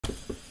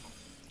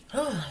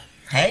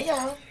Hey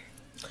y'all.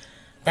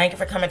 Thank you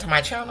for coming to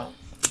my channel.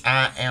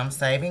 I am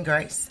Saving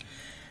Grace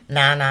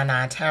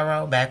 999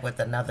 Tarot, back with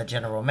another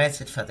general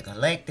message for the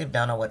collective.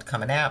 Don't know what's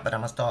coming out, but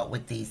I'm going to start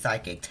with the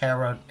Psychic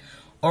Tarot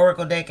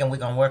Oracle deck, and we're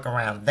going to work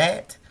around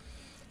that.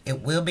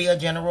 It will be a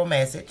general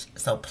message,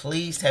 so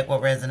please take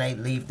what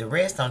resonates, leave the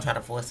rest. Don't try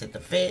to force it to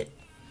fit.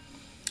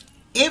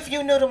 If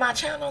you're new to my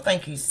channel,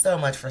 thank you so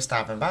much for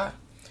stopping by.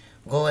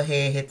 Go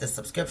ahead, hit the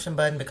subscription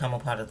button, become a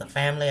part of the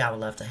family. I would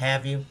love to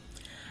have you.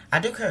 I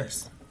do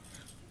curse.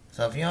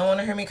 So if you don't want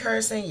to hear me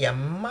cursing, you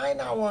might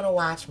not want to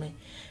watch me.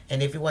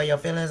 And if you wear your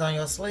feelings on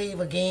your sleeve,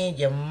 again,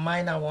 you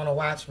might not want to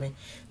watch me.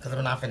 Because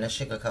I'm not finna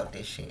sugarcoat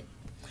this shit.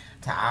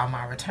 To all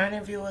my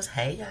returning viewers,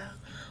 hey y'all.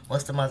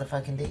 What's the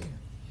motherfucking deal?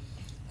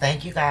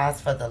 Thank you guys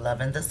for the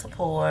love and the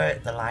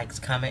support. The likes,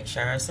 comments,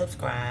 shares,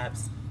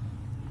 subscribes.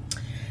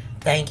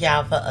 Thank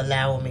y'all for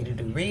allowing me to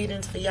do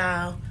readings for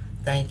y'all.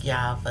 Thank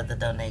y'all for the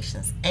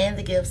donations and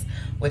the gifts,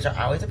 which are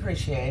always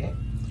appreciated.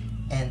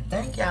 And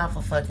thank y'all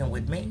for fucking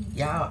with me.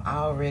 Y'all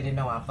already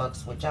know I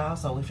fucks with y'all,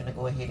 so we finna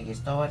go ahead and get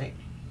started.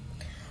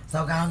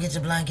 So go and get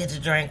your blunt, get your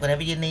drink,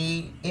 whatever you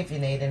need. If you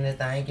need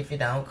anything, if you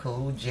don't,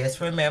 cool. Just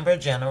remember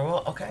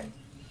general, okay?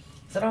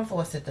 So don't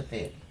force it to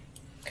fit.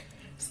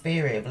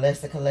 Spirit,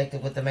 bless the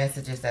collective with the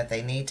messages that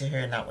they need to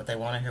hear, not what they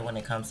want to hear when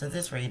it comes to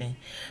this reading.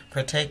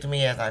 Protect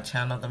me as I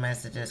channel the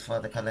messages for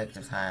the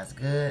collective's highest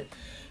good.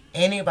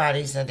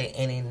 Anybody sending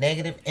any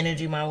negative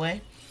energy my way,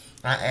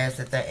 I ask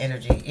that that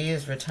energy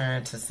is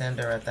returned to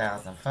sender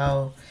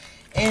 1,000-fold.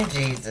 In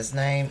Jesus'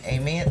 name,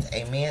 amen,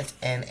 amen,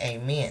 and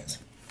amen.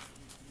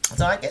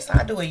 So I guess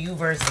I'll do a you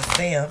versus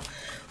them.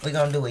 We're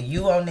going to do a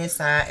you on this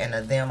side and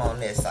a them on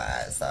this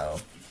side. So,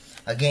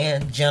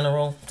 again,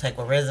 general, take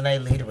what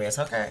resonates, leave the rest.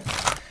 Okay.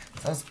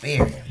 So,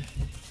 Spirit,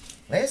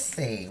 let's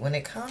see. When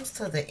it comes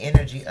to the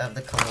energy of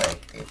the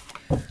collective,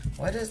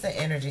 what is the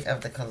energy of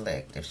the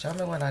collective? Show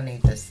me what I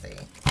need to see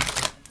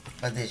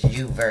for this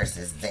you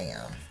versus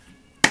them.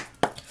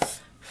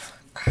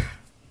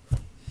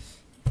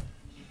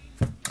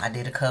 I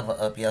did a cover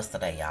up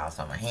yesterday, y'all,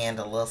 so my hand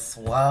a little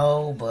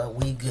swole, but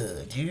we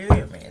good. You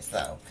hear me?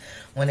 So,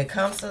 when it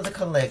comes to the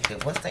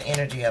collective, what's the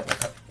energy of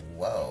the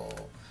whoa.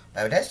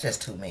 Baby, that's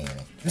just too many.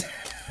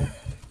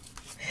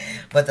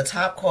 But the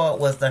top card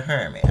was the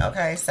Hermit,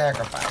 okay?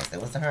 Sacrifice. It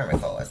was the Hermit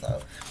card,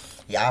 so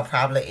y'all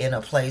probably in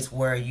a place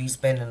where you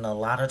spending a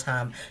lot of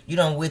time. You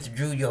done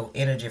withdrew your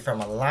energy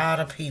from a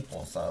lot of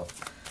people, so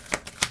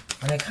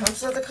when it comes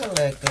to the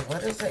collective,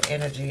 what is the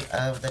energy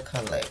of the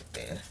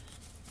collective?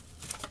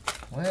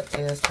 What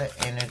is the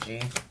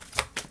energy?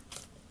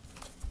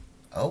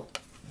 Oh,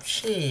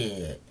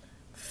 shit.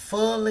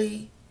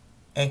 Fully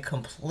and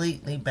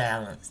completely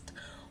balanced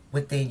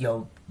within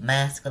your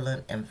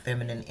masculine and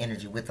feminine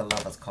energy with the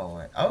Lover's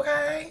card.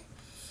 Okay.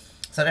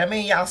 So that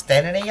means y'all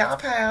standing in y'all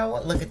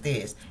power. Look at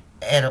this.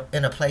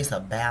 In a place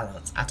of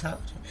balance. I told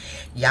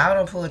you. Y'all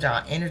done pulled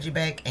y'all energy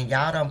back, and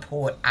y'all done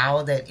poured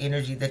all that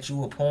energy that you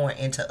were pouring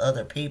into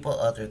other people,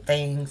 other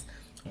things,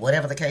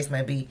 whatever the case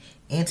may be,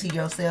 into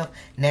yourself.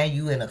 Now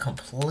you in a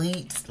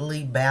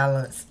completely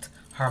balanced,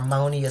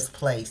 harmonious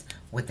place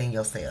within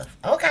yourself.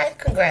 Okay,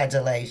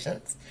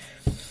 congratulations.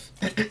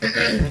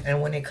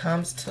 And when it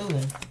comes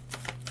to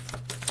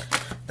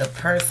the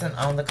person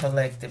on the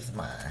collective's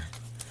mind,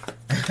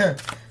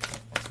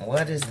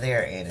 what is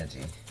their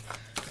energy?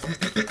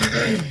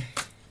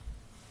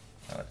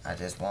 I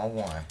just want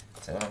one.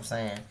 See what I'm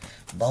saying?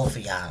 Both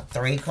of y'all.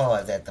 3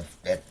 cards at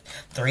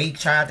 3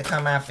 tried to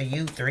come out for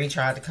you, 3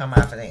 tried to come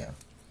out for them.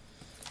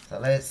 So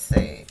let's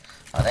see.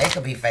 Oh, they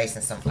could be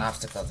facing some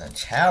obstacles and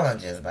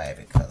challenges,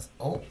 baby. Because,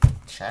 oh,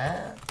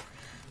 child.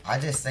 I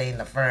just seen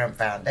the firm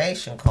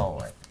foundation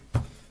card.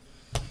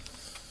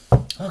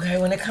 Okay,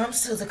 when it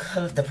comes to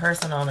the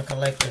person on the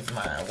collective's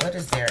mind, what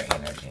is their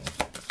energy?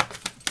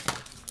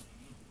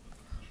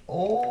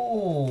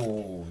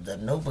 Oh, the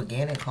new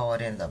beginning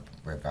card in the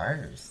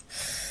reverse.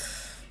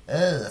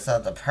 Ugh,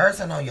 so the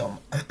person on your...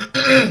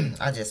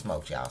 I just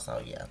smoked y'all,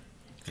 so yeah.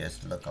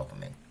 Just look over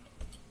me.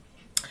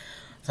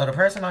 So the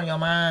person on your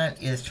mind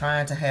is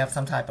trying to have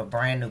some type of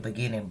brand new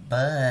beginning,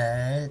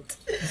 but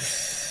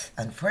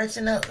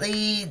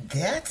unfortunately,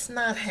 that's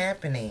not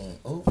happening.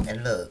 Ooh,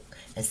 and look.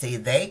 And see,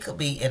 they could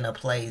be in a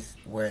place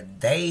where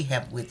they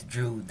have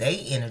withdrew their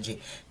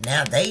energy.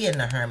 Now they in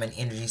the Hermit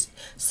energy,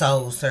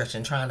 soul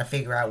searching, trying to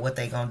figure out what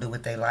they gonna do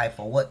with their life,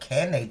 or what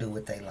can they do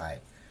with their life.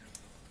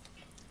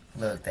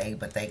 Look,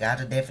 but they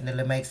gotta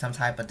definitely make some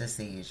type of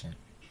decision.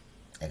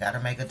 They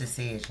gotta make a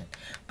decision,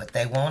 but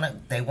they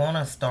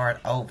wanna start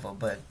over.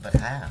 But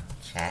how,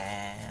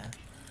 child?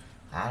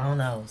 I don't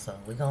know. So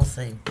we gonna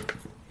see.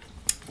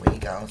 We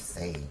gonna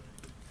see,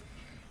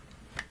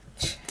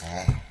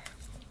 child.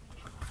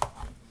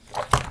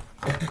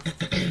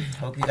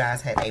 Hope you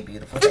guys had a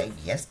beautiful day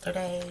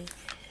yesterday.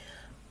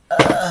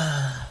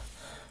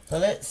 So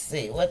let's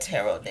see. What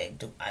tarot deck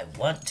do I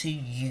want to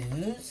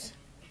use?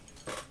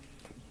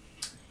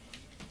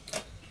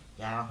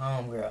 Y'all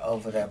homegirl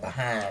over there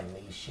behind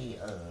me. She,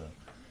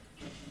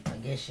 I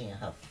guess she in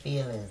her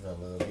feelings a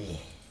little bit.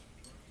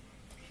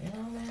 You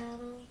know,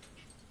 madam?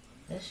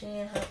 Is she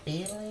in her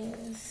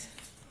feelings?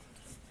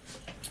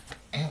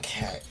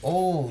 Okay.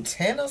 Oh,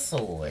 10 of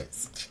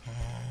Swords.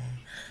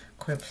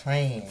 Quit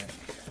playing.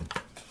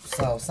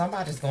 So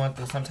somebody's going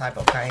through some type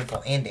of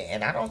painful ending,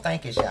 and I don't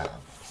think it's y'all.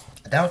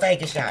 I don't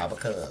think it's y'all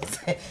because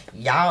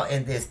y'all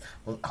in this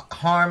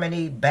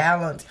harmony,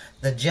 balance,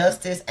 the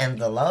justice, and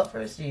the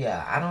lovers.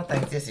 Yeah, I don't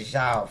think this is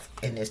y'all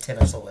in this 10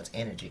 of Swords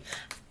energy.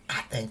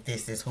 I think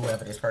this is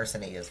whoever this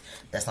person is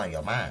that's on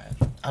your mind.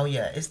 Oh,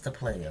 yeah, it's the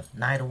player.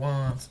 Knight of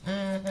Wands.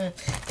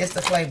 It's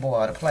the playboy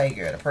or the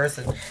playgirl. The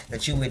person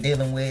that you were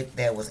dealing with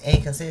that was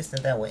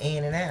inconsistent, that were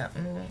in and out.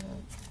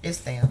 It's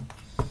them.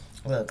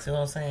 Look, see what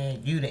I'm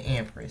saying? You the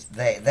Empress.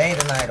 They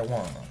the Knight of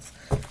Wands.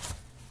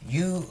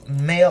 You,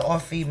 male or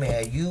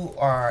female, you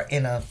are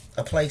in a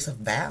place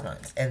of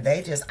balance. And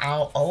they just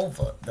all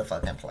over the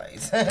fucking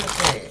place.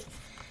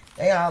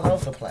 They all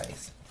over the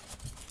place.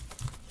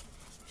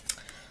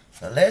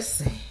 So let's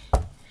see.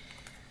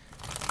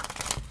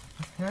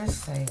 Let's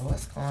see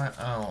what's going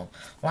on.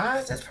 Why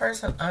is this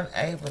person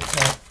unable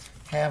to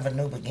have a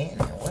new beginning?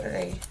 What are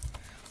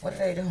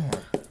they doing?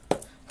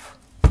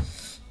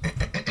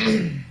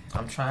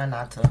 I'm trying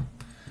not to,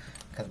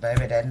 cause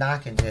baby, that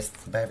knocking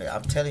just, baby,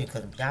 I'm telling you,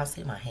 cause y'all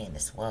see my hand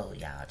is swole,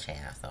 y'all,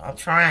 child. So I'm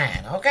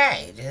trying,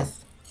 okay,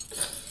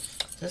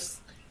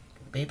 just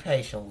be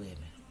patient with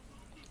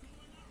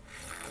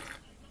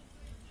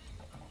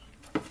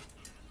me.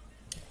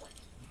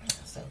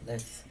 So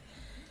let's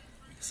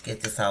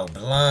get this all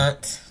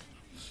blunt.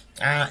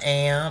 I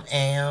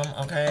am,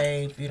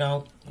 okay. If you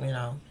don't, you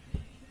know,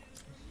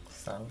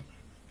 so.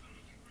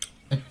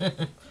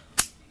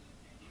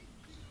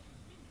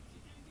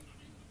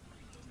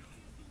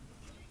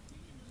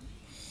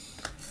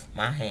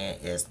 My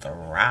hand is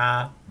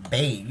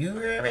throbbing. You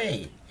hear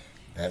me?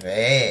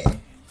 Baby.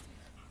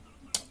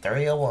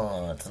 3 of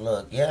Wands.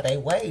 Look, yeah, they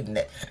waiting.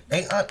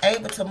 They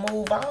unable to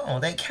move on.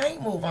 They can't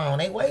move on.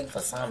 They waiting for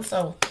something.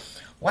 So,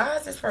 why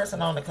is this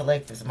person on the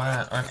collective's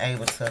mind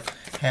unable to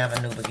have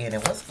a new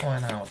beginning? What's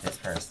going on with this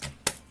person?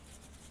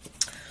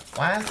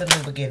 Why is the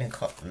new beginning?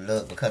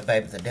 Look, because,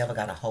 baby, the devil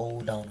got a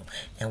hold on them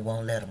and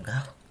won't let them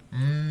go.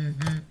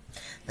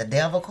 The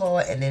devil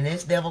card, and then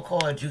this devil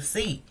card, you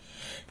see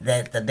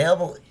that the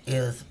devil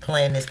is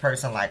playing this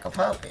person like a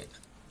puppet.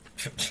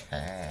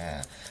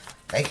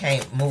 They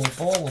can't move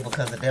forward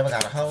because the devil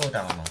got a hold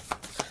on them.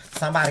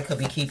 Somebody could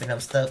be keeping them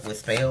stuck with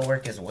spell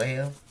work as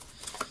well.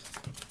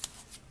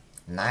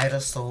 Knight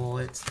of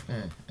Swords.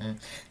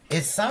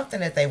 It's something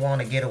that they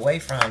want to get away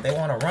from. They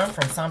want to run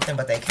from something,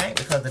 but they can't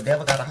because the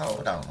devil got a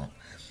hold on them.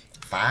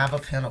 5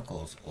 of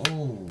Pentacles.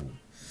 Ooh.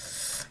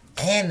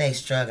 And they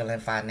struggling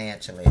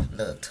financially.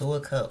 Look, 2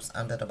 of Cups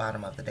under the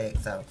bottom of the deck.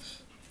 So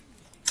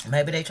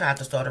maybe they tried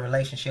to start a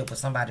relationship with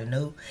somebody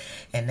new,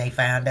 and they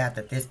found out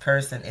that this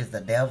person is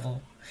the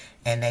devil,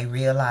 and they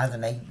realized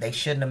and they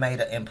shouldn't have made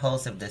an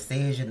impulsive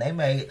decision.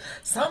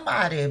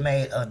 Somebody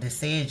made a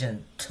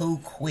decision too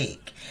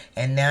quick,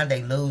 and now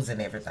they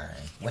losing everything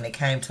when it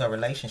came to a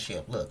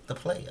relationship. Look, the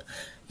player.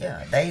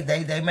 Yeah,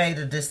 they made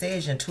a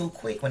decision too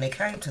quick when it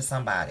came to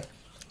somebody.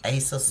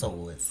 Ace of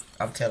Swords.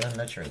 I'm telling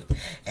the truth.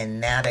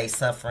 And now they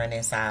suffering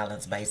in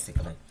silence,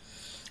 basically.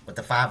 With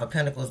the 5 of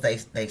Pentacles,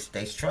 they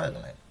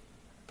struggling.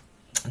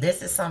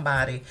 This is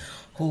somebody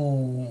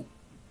who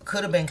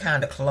could have been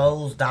kind of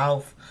closed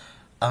off.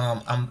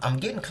 I'm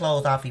getting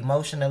closed off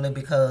emotionally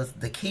because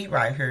the key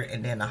right here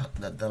and then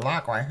the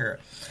lock right here.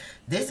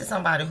 This is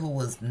somebody who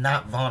was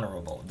not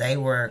vulnerable. They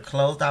were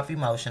closed off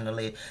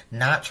emotionally,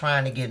 not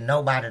trying to get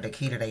nobody the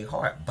key to their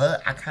heart.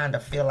 But I kind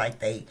of feel like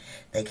they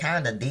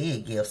kind of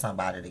did give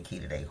somebody the key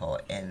to their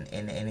heart. And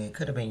it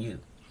could have been you.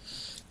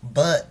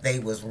 But they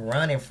was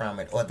running from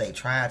it, or they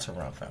tried to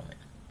run from it.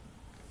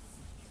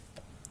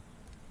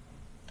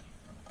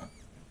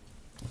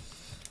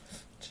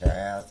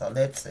 Child, so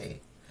let's see.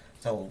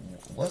 So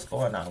what's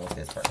going on with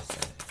this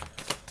person?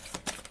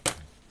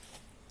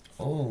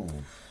 Ooh.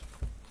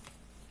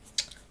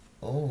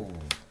 Ooh.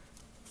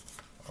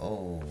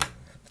 Ooh.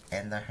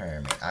 And the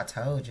Hermit. I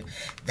told you.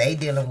 They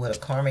dealing with a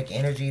karmic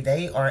energy.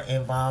 They are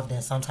involved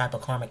in some type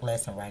of karmic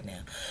lesson right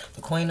now.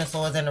 The Queen of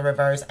Swords in the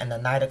reverse and the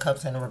Knight of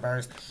Cups in the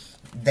reverse.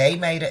 They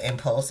made an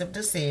impulsive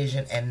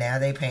decision, and now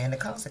they paying the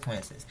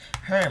consequences.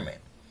 Hermit.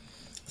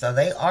 So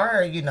they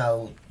are, you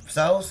know,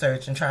 soul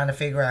searching, trying to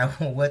figure out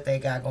what they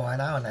got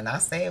going on. And I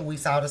said we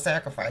saw the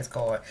sacrifice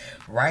card.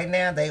 Right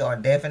now, they are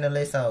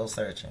definitely soul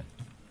searching.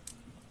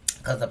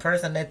 Because the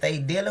person that they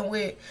dealing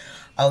with,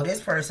 oh, this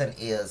person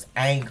is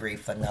angry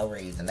for no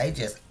reason. They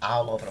just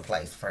all over the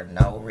place for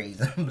no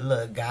reason.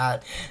 Look,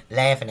 God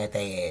laughing at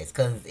their ass.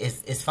 Because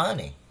it's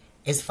funny.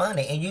 It's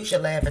funny. And you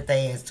should laugh at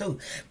their ass too.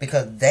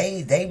 Because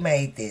they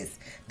made this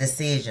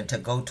decision to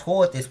go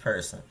toward this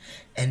person.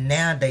 And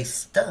now they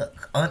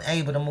stuck.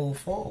 Unable to move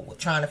forward.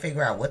 Trying to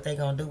figure out what they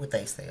going to do with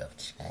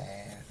themselves.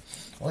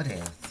 What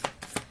else?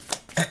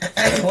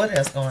 What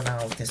else going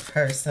on with this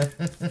person?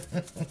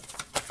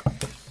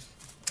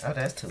 Oh,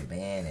 that's too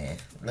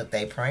bad. Look,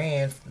 they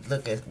praying.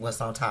 Look at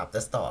what's on top, the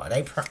star.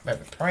 They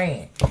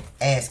praying,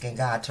 asking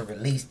God to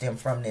release them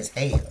from this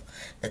hell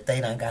that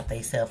they done got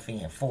themselves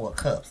in. 4 of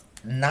Cups.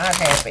 not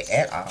happy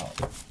at all.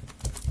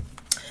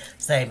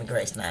 Saving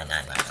Grace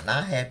 999.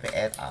 Not happy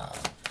at all.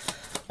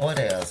 What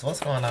else? What's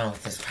going on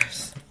with this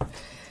person?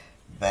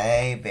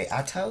 Baby,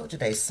 I told you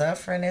they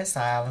suffering in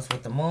silence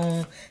with the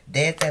moon,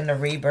 death and the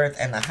rebirth,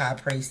 and the high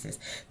priestess.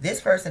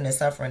 This person is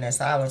suffering in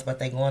silence, but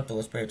they're going through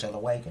a spiritual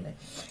awakening.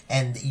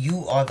 And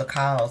you are the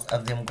cause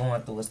of them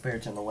going through a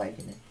spiritual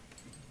awakening.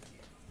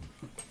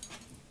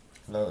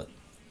 Look.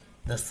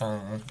 The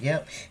sun.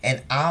 Yep.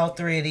 And all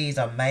three of these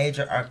are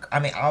major,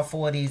 all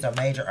four of these are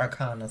major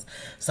arcanas.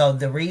 So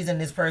the reason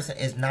this person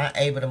is not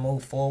able to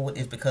move forward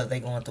is because they're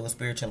going through a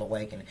spiritual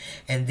awakening.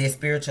 And this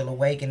spiritual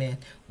awakening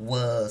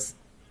was,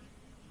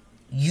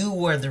 you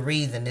were the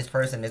reason this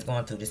person is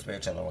going through the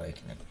spiritual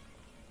awakening.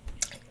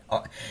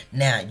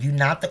 Now, you're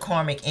not the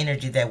karmic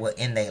energy that were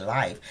in their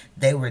life.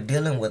 They were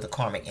dealing with the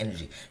karmic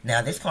energy.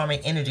 Now, this karmic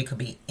energy could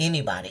be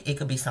anybody. It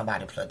could be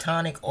somebody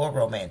platonic or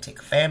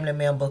romantic. Family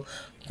member,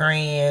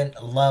 friend,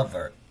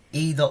 lover,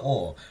 either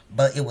or.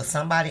 But it was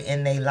somebody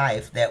in their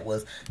life that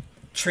was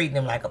treating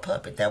them like a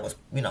puppet. That was,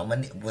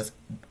 was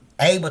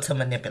able to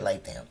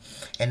manipulate them.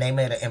 And they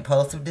made an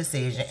impulsive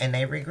decision and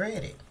they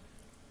regret it.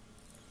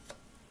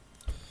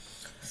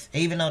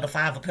 Even though the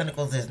Five of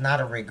Pentacles is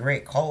not a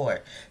regret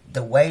card,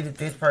 the way that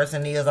this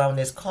person is on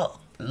this card,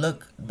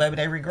 look, baby,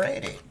 they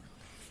regret it.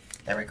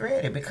 They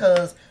regret it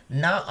because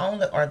not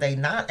only are they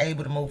not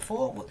able to move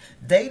forward,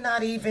 they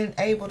not even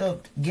able to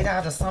get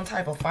out of some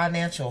type of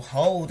financial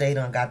hole they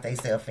done got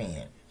themselves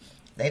in.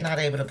 They not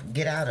able to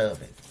get out of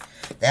it.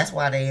 That's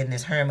why they in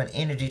this hermit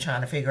energy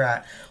trying to figure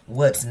out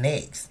what's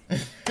next.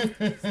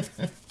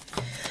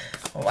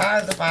 Why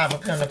is the Five of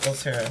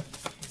Pentacles here?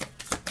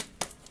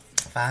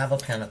 Five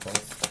of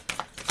Pentacles.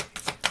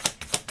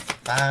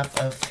 Five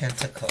of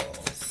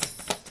Pentacles.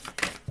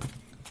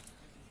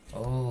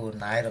 Oh,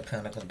 Knight of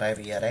Pentacles,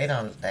 baby. Yeah, they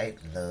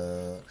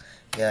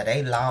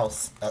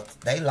lost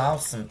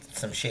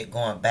some shit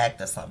going back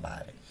to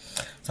somebody.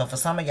 So for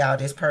some of y'all,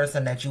 this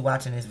person that you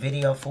watching this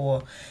video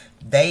for,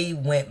 they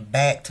went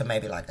back to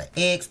maybe like an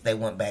ex. They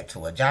went back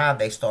to a job.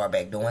 They started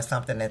back doing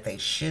something that they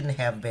shouldn't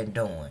have been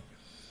doing.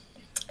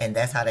 And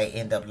that's how they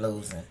end up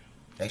losing.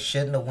 They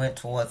shouldn't have went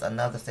towards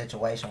another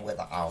situation with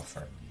an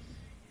offer.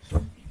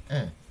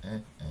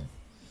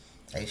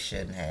 They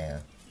shouldn't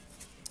have.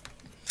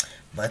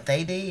 But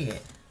they did.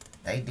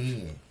 They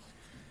did.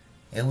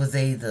 It was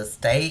either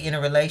stay in a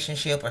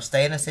relationship or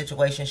stay in a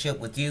situationship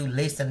with you,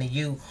 listen to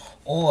you,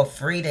 or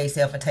free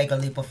themselves and take a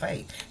leap of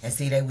faith. And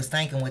see, they was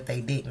thinking with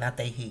their dick, not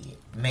their head.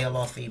 Male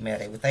or female.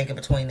 They were thinking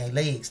between their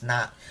legs,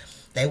 not...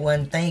 They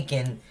wasn't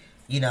thinking,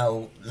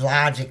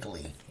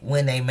 logically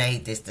when they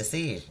made this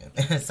decision.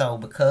 So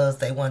because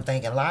they weren't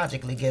thinking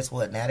logically, guess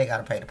what? Now they got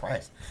to pay the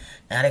price.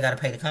 Now they got to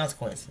pay the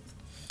consequences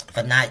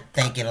for not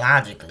thinking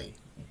logically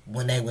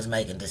when they was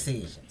making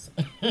decisions.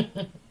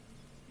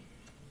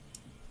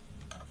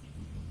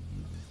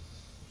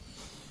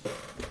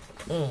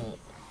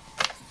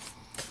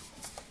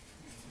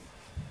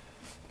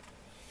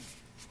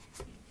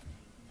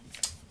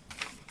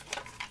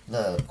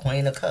 The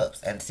Queen of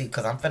Cups. And see,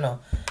 because I'm finna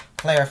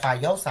clarify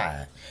your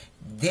side.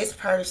 This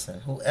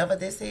person, whoever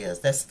this is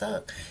that's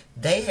stuck,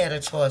 they had a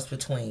choice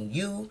between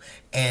you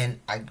and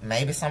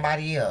maybe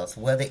somebody else.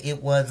 Whether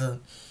it was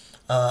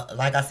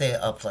like I said,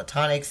 a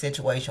platonic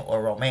situation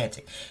or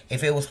romantic.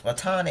 If it was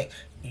platonic,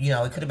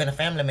 it could have been a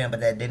family member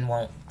that didn't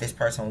want this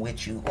person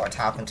with you or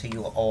talking to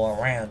you or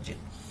around you.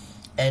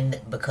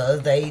 And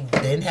because they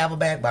didn't have a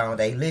backbone,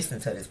 they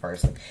listened to this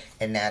person.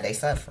 And now they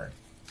suffering.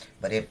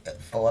 But if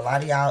for a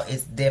lot of y'all,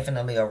 it's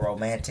definitely a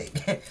romantic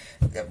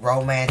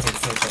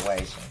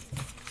situation.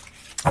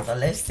 So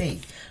let's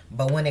see.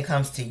 But when it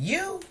comes to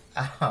you,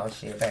 oh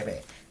shit,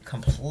 baby.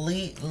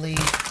 Completely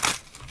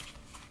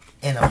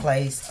in a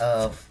place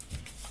of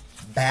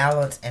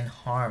balance and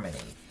harmony.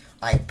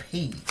 Like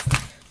peace.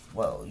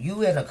 Well,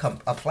 you in a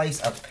place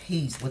of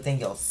peace within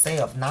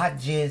yourself. Not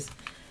just,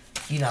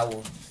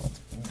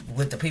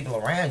 with the people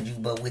around you,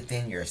 but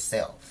within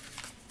yourself.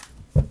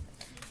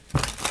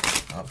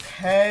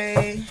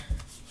 Okay.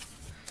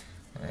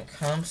 When it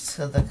comes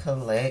to the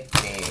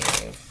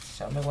collective,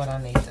 show me what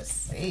I need to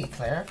see.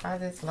 Clarify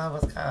this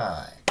Lover's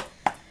card.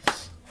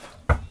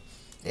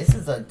 This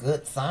is a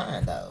good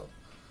sign, though.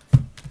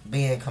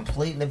 Being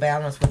completely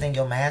balanced within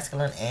your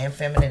masculine and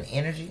feminine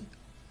energy.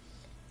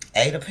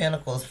 Eight of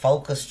Pentacles,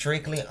 focus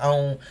strictly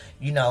on,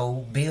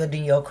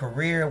 building your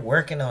career,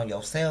 working on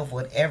yourself,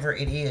 whatever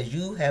it is.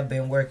 You have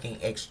been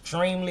working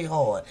extremely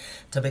hard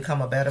to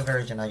become a better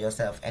version of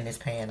yourself, and it's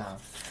paying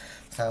off.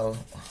 So,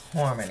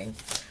 harmony.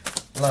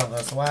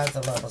 Lovers. Why is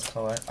the Lovers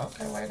card?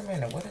 Okay, wait a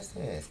minute. What is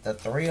this? The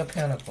Three of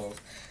Pentacles.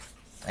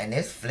 And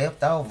it's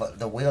flipped over.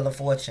 The Wheel of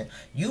Fortune.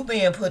 You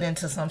being put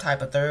into some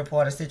type of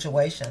third-party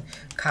situation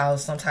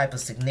caused some type of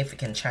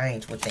significant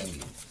change within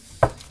you.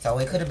 So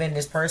it could have been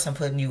this person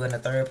putting you in a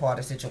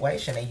third-party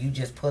situation and you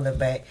just pulling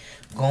back,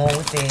 going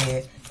with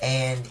it,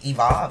 and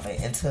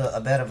evolving into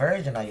a better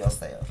version of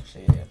yourself.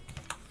 Shit.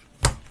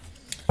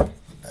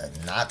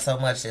 But not so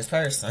much this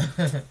person.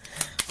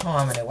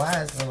 Harmony.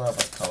 Why is the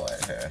Lover's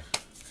card here?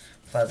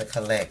 For the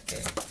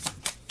collective.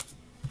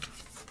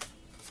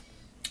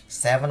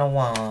 Seven of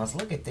Wands.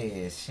 Look at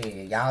this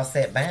shit. Y'all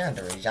set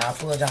boundaries. Y'all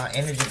pulled y'all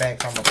energy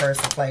back from a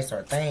person, place,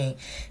 or thing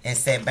and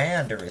set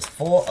boundaries.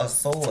 Four of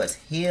Swords.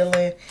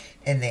 Healing.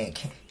 And then,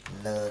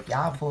 look,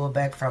 y'all pulled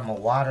back from a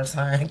water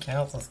sign.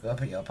 Cancer,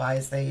 Scorpio,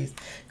 Pisces.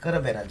 Could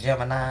have been a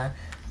Gemini.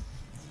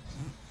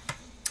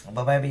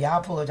 But, baby,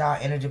 y'all pulled y'all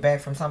energy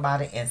back from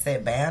somebody and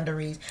set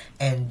boundaries.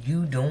 And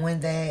you doing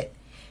that,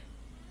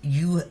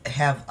 you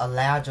have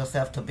allowed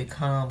yourself to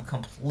become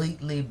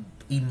completely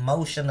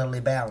emotionally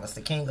balanced.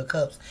 The King of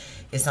Cups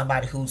is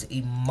somebody who's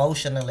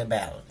emotionally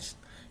balanced.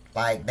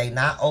 Like, they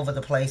not over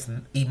the place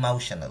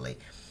emotionally.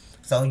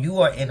 So you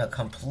are in a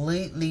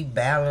completely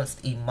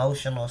balanced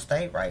emotional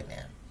state right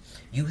now.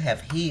 You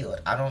have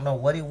healed. I don't know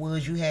what it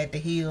was you had to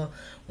heal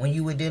when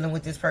you were dealing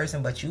with this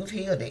person, but you've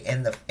healed it.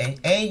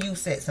 And you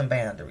set some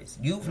boundaries.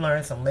 You've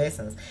learned some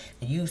lessons.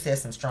 And you set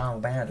some strong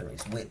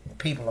boundaries with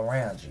people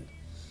around you.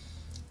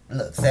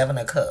 Look, Seven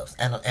of Cups.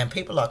 And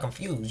people are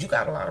confused. You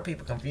got a lot of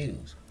people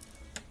confused.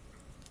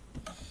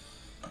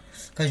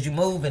 Because you're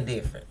moving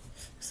different.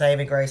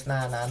 Saving Grace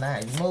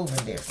 999. You're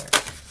moving different.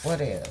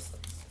 What else?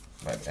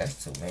 But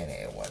that's too many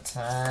at one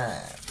time.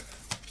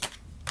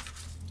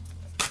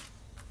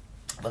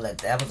 But look,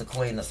 that was the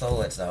Queen of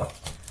Swords, though.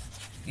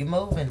 You're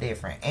moving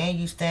different. And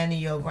you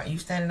standing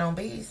on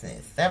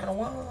business. Seven of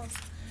Wands.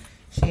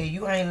 Shit,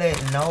 you ain't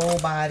letting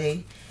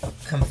nobody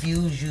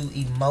confuse you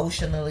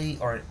emotionally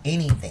or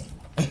anything.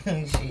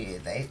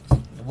 Shit,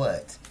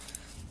 what?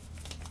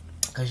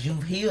 Because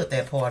you've healed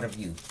that part of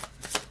you.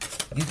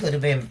 You could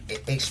have been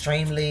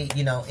extremely,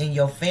 you know, in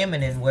your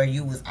feminine, where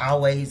you was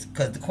always,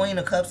 because the Queen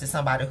of Cups is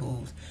somebody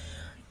who's,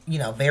 you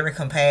know, very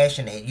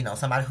compassionate, you know,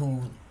 somebody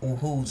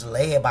who's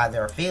led by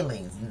their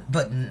feelings,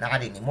 but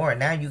not anymore.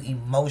 Now you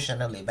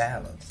emotionally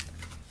balanced.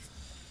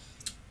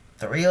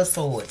 Three of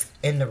Swords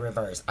in the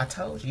reverse. I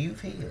told you,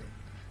 you've healed.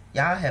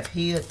 Y'all have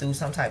healed through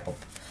some type of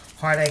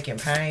heartache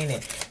and pain,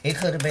 and it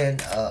could have been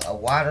a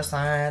water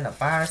sign, a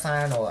fire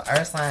sign, or an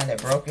earth sign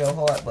that broke your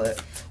heart, but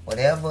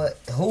whatever,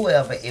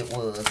 whoever it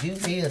was,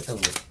 you've healed through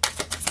it.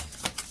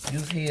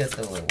 You've healed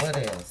through it. What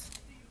else?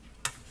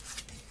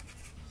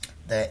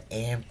 The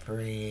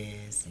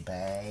Empress,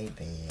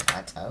 baby.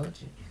 I told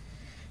you.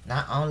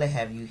 Not only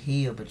have you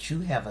healed, but you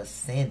have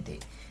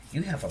ascended.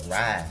 You have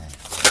arrived.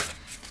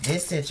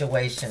 This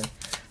situation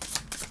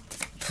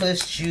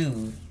pushed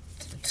you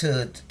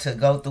to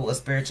go through a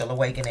spiritual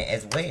awakening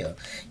as well.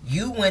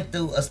 You went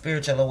through a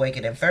spiritual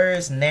awakening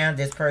first. Now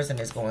this person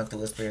is going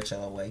through a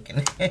spiritual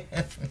awakening.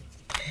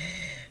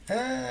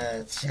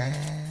 Ah,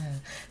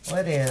 child.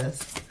 What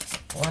else?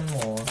 One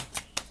more.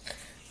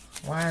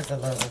 Why is the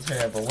love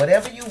terrible?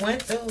 Whatever you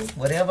went through,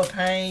 whatever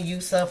pain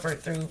you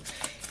suffered through,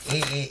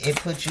 it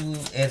put you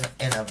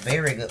in a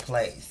very good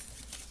place.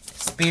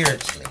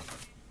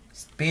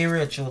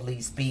 Spiritually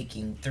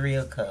speaking. Three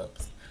of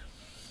Cups.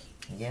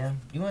 Yeah,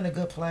 you're in a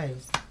good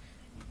place.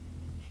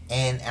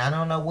 And I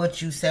don't know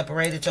what you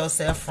separated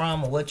yourself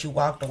from or what you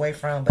walked away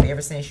from, but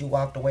ever since you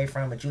walked away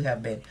from it, you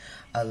have been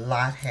a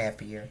lot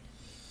happier.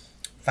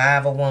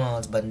 Five of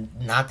Wands, but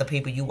not the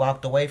people you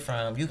walked away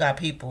from. You got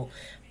people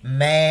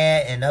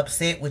mad and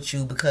upset with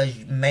you because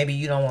maybe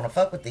you don't want to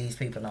fuck with these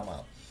people no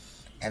more.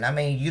 And I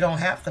mean, you don't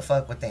have to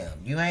fuck with them.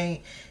 You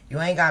ain't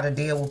got to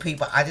deal with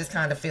people. I just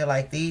kind of feel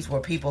like these were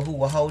people who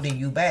were holding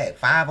you back.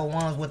 Five of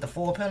Wands with the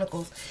Four of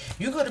Pentacles.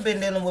 You could have been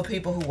dealing with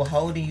people who were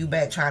holding you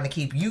back, trying to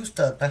keep you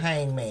stuck, the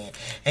Hangman.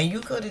 And you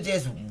could have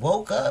just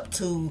woke up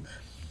to,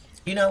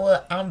 you know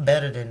what, I'm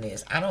better than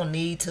this. I don't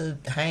need to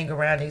hang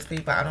around these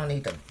people. I don't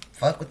need to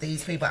fuck with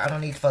these people. I don't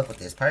need to fuck with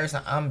this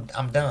person. I'm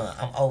done.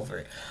 I'm over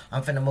it.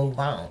 I'm finna move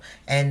on.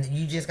 And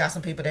you just got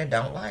some people that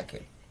don't like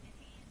it.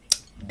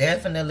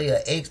 Definitely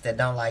an ex that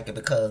don't like it,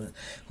 because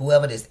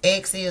whoever this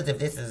ex is, if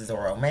this is a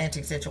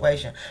romantic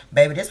situation,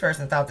 baby, this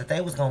person thought that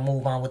they was going to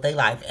move on with their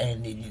life,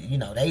 and, you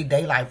know,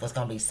 their life was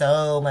going to be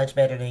so much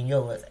better than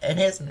yours, and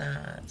it's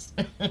not.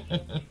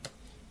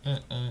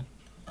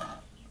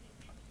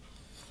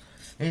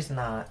 It's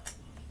not.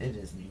 It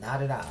is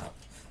not at all.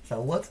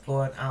 So what's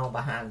going on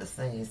behind the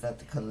scenes that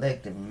the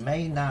collective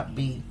may not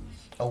be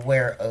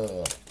aware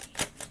of?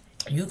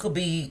 You could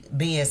be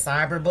being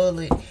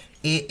cyberbullied.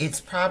 It's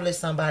probably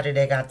somebody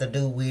that got to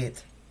do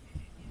with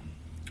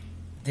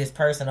this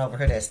person over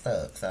here that's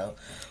stuck. So,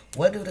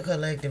 what do the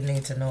collective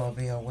need to know or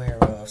be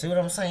aware of? See what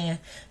I'm saying?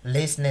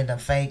 Listening to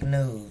fake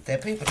news.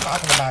 That people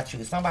talking about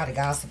you. Somebody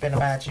gossiping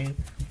about you.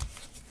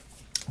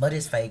 But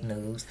it's fake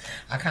news.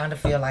 I kind of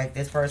feel like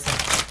this person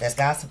that's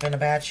gossiping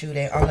about you,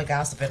 they only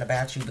gossiping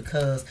about you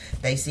because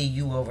they see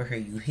you over here.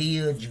 You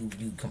healed. You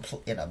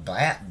in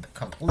a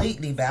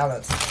completely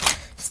balanced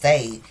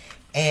state.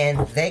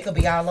 And they could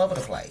be all over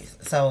the place.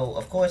 So,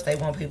 of course, they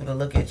want people to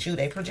look at you.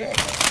 They project.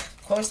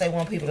 Of course, they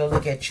want people to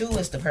look at you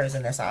as the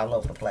person that's all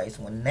over the place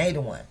when they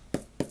the one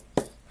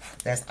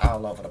that's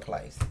all over the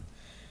place.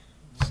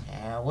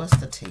 Now, what's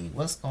the tea?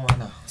 What's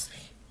going on?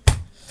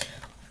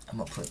 I'm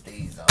going to put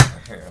these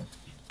over here.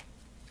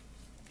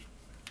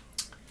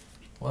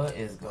 What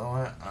is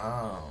going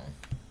on?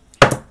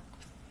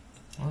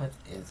 What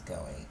is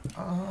going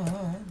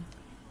on?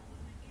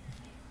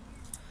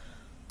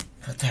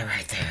 Put that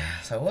right there.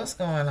 So what's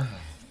going on?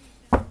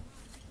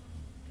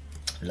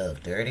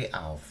 Look, dirty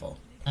awful.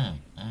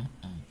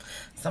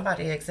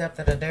 Somebody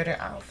accepted a dirty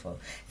offer.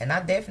 And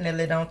I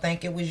definitely don't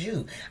think it was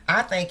you.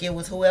 I think it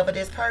was whoever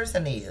this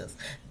person is.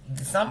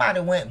 Somebody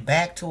went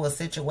back to a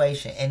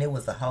situation and it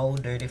was a whole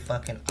dirty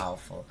fucking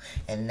offer.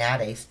 And now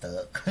they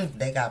stuck.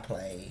 They got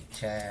played,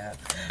 child.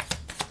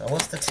 So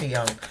what's the tea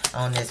on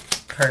this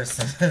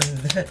person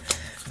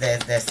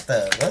that's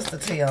stuck? What's the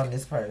tea on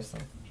this person?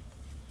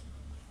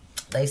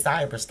 They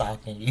cyber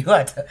stalking you.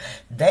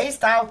 They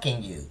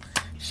stalking you.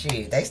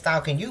 Shit, they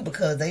stalking you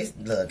because they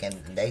look and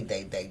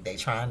they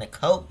trying to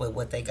cope with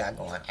what they got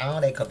going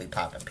on. They could be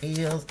popping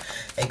pills,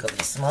 they could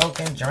be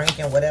smoking,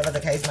 drinking, whatever the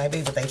case may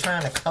be, but they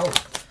trying to cope.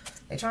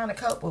 They trying to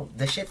cope with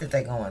the shit that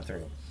they going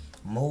through.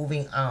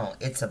 Moving on.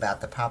 It's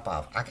about to pop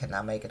off. I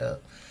cannot make it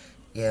up.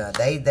 Yeah,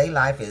 they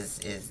life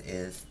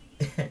is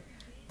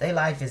their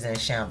life is in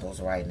shambles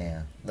right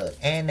now. Look,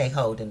 and they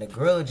holding a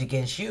grudge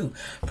against you.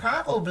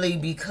 Probably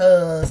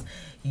because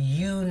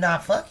you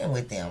not fucking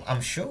with them,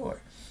 I'm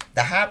sure.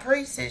 The high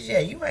priestess, yeah,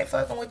 you ain't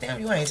fucking with them.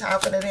 You ain't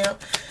talking to them.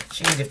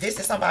 Shit, if this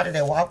is somebody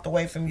that walked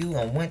away from you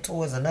and went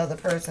towards another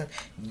person,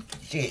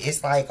 shit,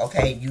 it's like,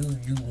 okay, you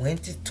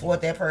went toward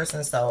that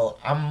person, so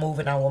I'm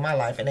moving on with my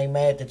life, and they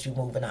mad that you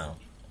moving on.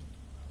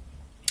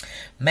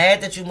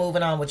 Mad that you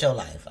moving on with your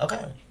life,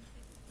 okay?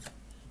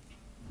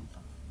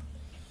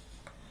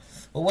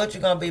 But what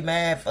you gonna be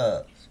mad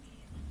for?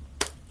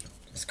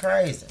 It's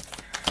crazy.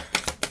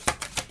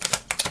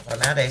 Well,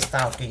 now they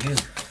stalking you,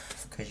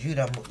 because you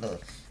don't,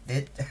 look.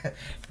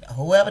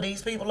 Whoever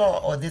these people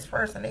are or this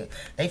person,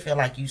 they feel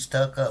like you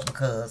stuck up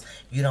because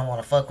you don't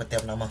want to fuck with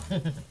them no more.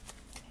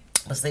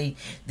 But see,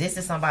 this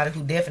is somebody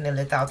who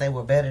definitely thought they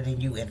were better than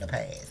you in the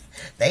past.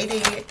 They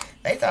did.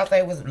 They thought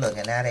they was,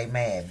 looking, now they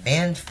mad,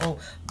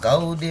 vengeful,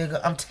 gold digger.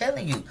 I'm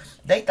telling you,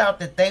 they thought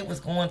that they was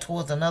going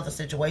towards another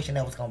situation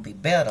that was going to be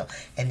better,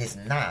 and it's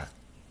not.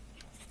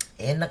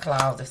 In the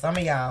closet. Some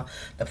of y'all,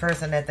 the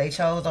person that they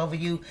chose over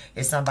you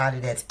is somebody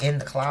that's in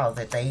the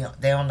closet.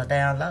 They on the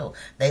down low.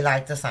 They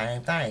like the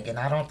same thing. And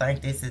I don't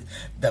think this is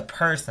the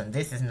person.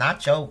 This is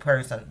not your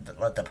person,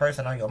 the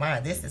person on your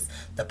mind. This is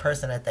the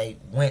person that they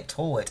went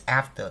towards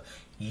after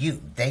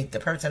you. The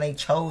person they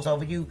chose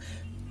over you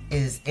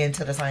is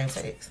into the same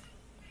sex.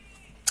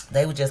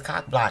 They were just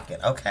cock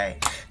blocking, okay?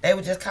 They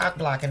were just cock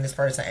blocking this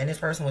person, and this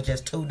person was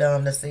just too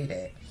dumb to see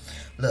that.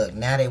 Look,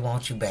 now they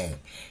want you back.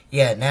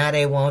 Yeah, now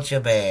they want you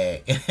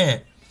back.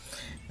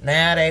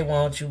 Now they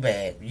want you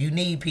back. You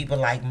need people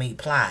like me,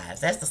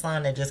 Plies. That's the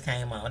song that just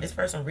came on. This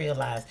person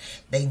realized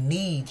they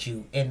need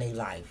you in their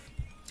life.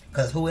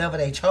 Because whoever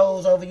they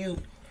chose over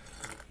you,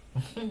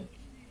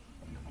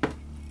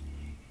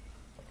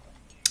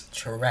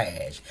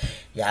 trash.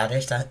 Y'all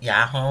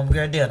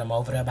homegirl did them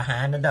over there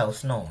behind the door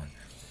snoring.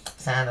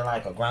 Sounded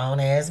like a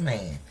grown-ass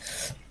man.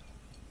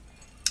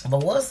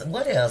 But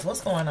what else?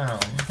 What's going on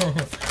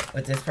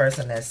with this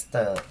person that's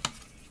stuck?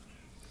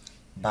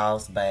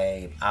 Boss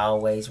babe,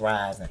 always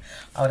rising.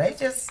 Oh, they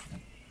just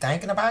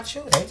thinking about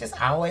you. They just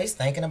always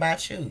thinking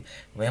about you.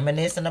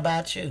 Reminiscing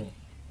about you.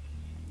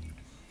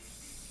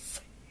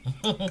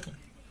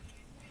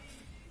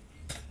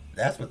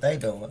 That's what they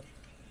doing.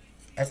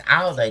 That's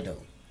all they do.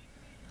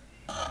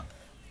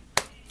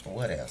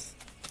 What else?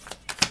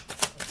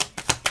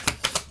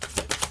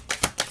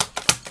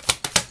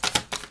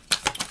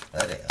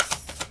 What else?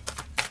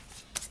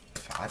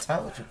 I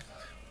told you.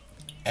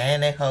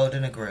 And they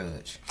holding a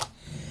grudge.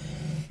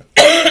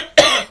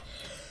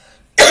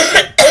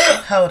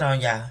 Hold on,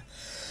 y'all.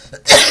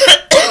 Hold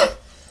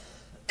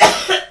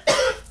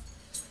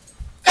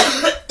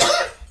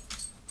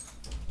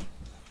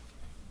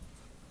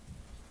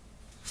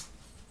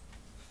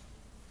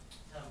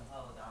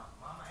on.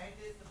 Mama, ain't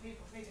this the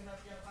people picking up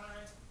your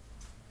line?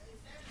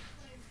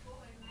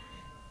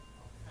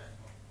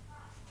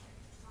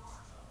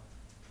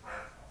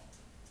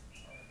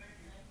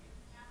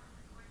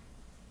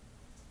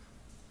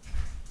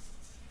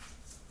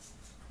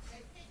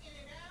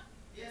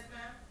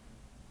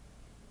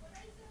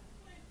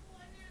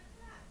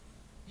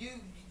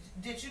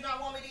 Did you not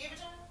want me to give it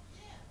to him?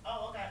 Yeah.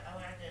 Oh, okay. Oh,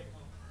 I gave it to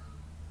him.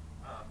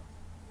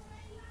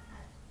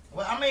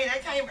 Well, I mean, they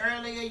came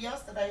earlier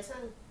yesterday,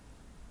 too.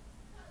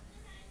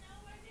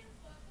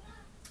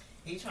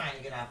 He trying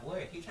to get off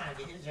work. He trying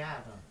to get his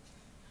job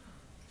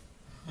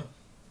done.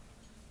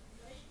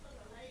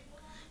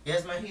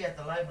 Yes, man. He had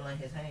the label in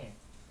his hand.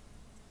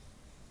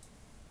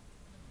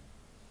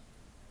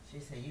 She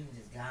said, you can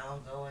just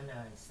go in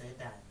there and sit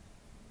down.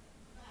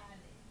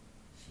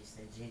 She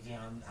said, Gigi,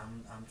 I'm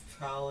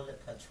patrolling,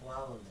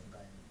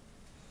 baby.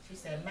 She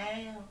said,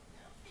 ma'am.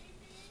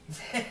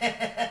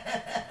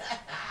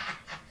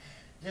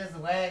 Just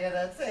wagging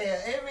her tail.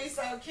 It be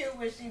so cute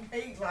when she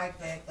peeks like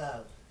that,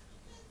 though.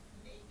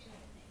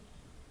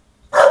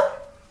 I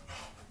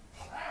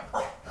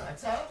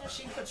told you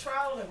she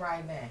patrolling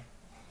right now.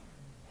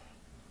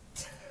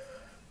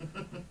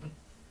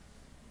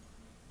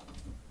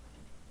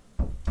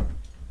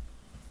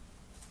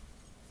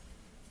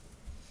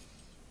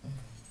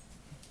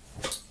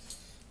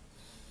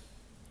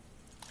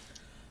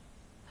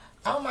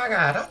 my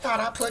God, I thought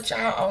I put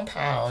y'all on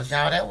pause.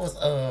 Y'all, that was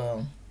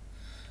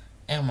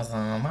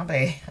Amazon. My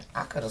bad.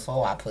 I could have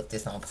swore I put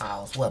this on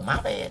pause. Well,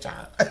 my bad,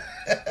 y'all.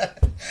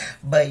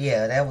 But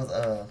yeah, that was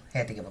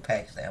had to give a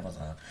package to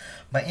Amazon.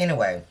 But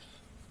anyway,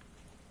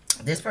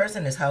 this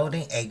person is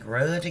holding a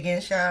grudge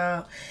against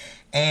y'all,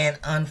 and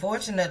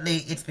unfortunately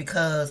it's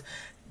because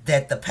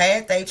that the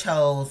path they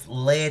chose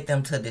led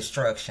them to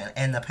destruction,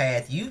 and the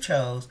path you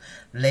chose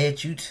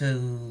led you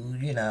to,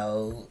 you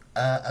know,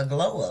 a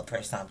glow up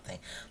or something.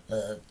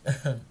 Look,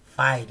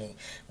 fighting.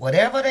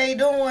 Whatever they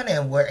doing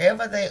and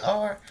wherever they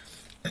are,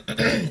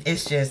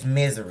 it's just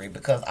misery,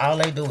 because all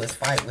they do is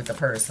fight with the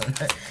person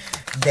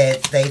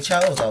that they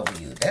chose over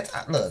you. That's,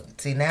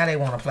 look, see, now they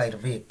want to play the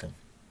victim.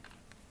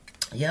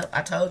 Yep,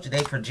 I told you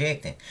they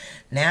projecting.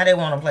 Now they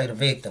want to play the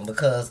victim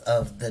because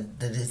of the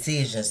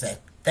decisions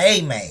that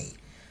they made.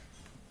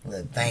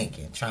 Look,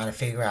 thinking, trying to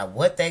figure out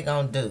what they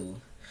gonna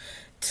do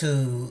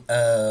to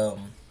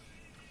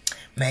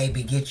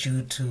maybe get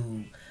you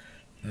to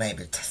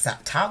maybe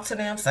talk to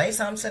them, say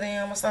something to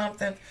them or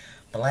something.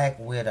 Black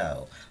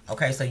Widow.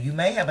 Okay, so you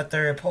may have a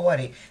third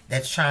party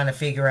that's trying to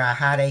figure out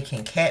how they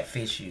can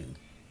catfish you.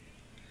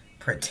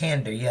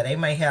 Pretender. Yeah, they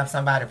may have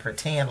somebody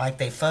pretend like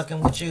they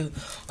fucking with you,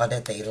 or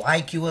that they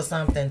like you or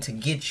something, to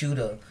get you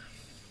to,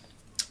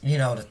 you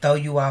know, to throw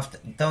you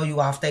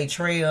off their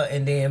trail,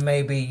 and then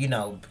maybe, you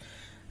know,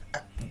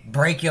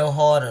 break your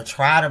heart, or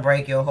try to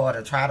break your heart,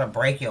 or try to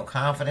break your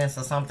confidence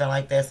or something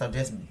like that. So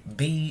just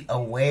be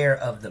aware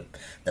of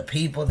the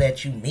people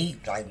that you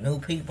meet, like new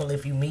people,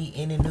 if you meet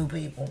any new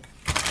people.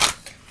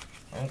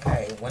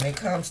 Okay, when it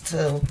comes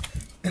to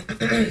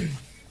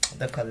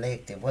the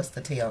collective, what's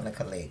the T on the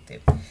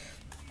collective?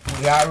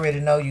 We already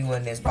know you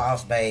in this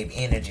boss babe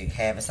energy,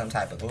 having some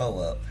type of glow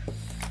up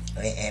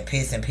and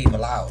pissing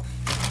people off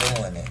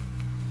doing it.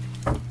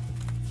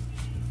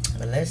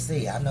 But let's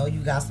see. I know you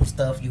got some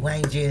stuff. You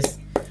ain't just,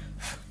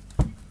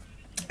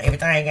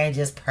 everything ain't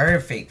just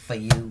perfect for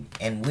you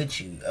and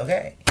with you,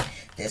 okay?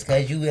 Just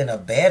because you in a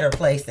better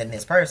place than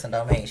this person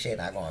don't mean shit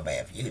not going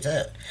bad for you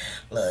too.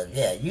 Look,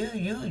 yeah, you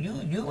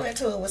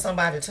into it with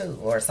somebody too,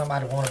 or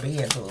somebody want to be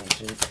into it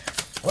with you.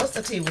 What's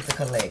the T with the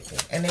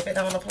collective? And if it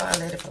don't apply,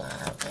 let it fly,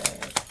 okay?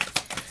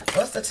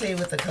 What's the T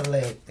with the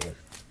collective?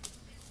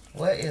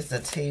 What is the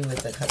T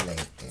with the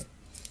collective?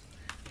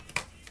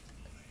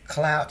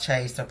 Clout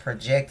chaser,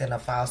 projecting a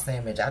false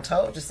image. I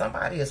told you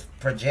somebody is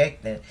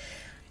projecting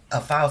a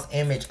false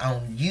image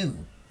on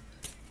you.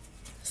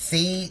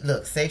 See,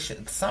 look,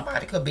 sexual.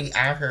 Somebody could be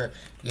out here,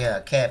 yeah,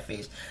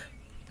 catfish.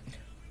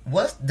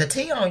 What's the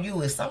T on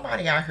you is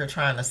somebody out here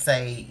trying to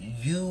say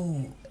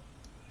you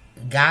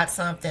got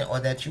something, or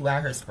that you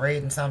out here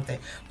spreading something,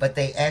 but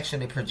they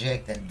actually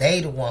projecting. They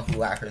the one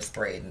who out here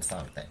spreading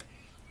something.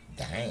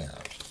 Damn.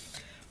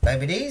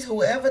 Baby,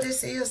 whoever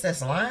this is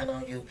that's lying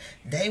on you,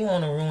 they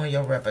want to ruin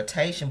your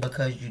reputation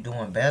because you're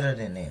doing better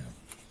than them.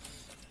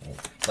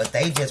 But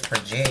they just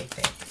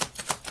projecting.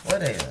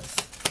 What else?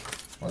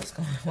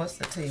 What's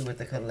the T with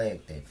the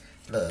collective?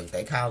 Look,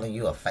 they calling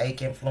you a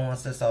fake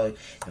influencer. So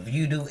if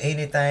you do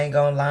anything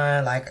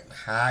online, like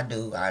how I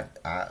do, I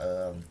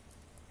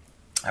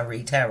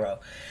read tarot.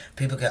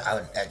 People can,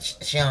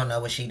 she don't know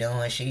what she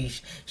doing. She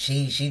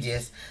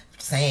just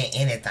saying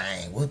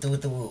anything.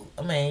 Woo.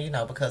 I mean, you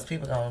know, because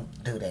people gonna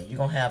do that. You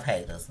gonna have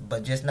haters,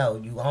 but just know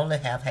you only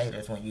have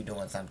haters when you're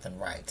doing something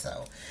right.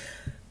 So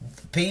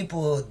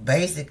people,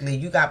 basically,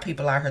 you got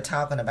people out here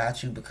talking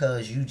about you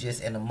because you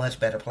just in a much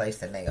better place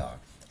than they are,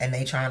 and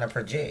they trying to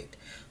project.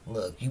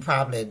 Look, you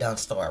probably done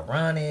start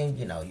running.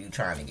 You know, you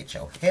trying to get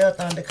your health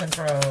under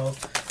control.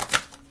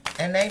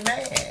 And they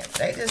mad.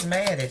 They just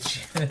mad at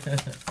you.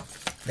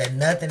 That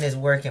nothing is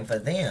working for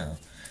them.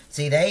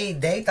 See,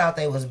 they thought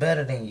they was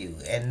better than you.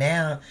 And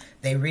now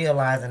they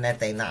realizing that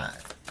they not.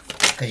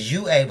 Because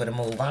you able to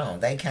move on.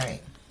 They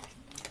can't.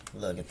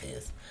 Look at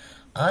this.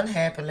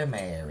 Unhappily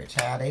married.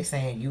 Child, they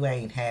saying you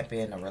ain't happy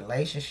in a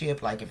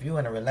relationship. Like if you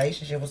in a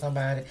relationship with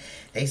somebody,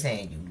 they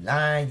saying you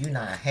lying, you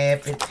not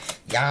happy.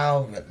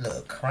 Y'all,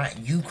 look,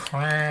 you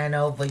crying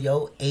over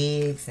your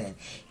ex, and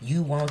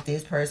you want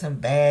this person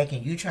back,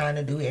 and you trying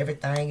to do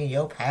everything in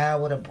your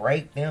power to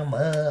break them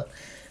up.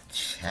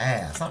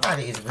 Child,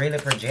 somebody is really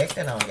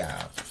projecting on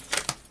y'all.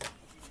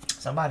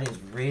 Somebody is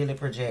really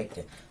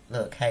projecting.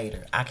 Look,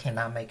 hater, I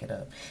cannot make it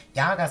up.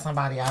 Y'all got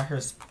somebody out here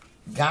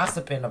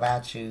gossiping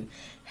about you,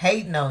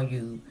 hating on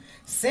you,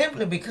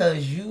 simply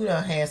because you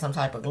done had some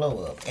type of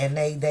glow up, and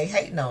they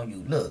hating on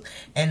you. Look,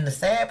 and the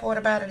sad part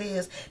about it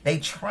is they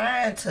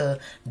trying to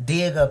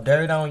dig up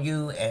dirt on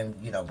you and,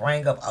 you know,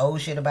 bring up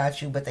old shit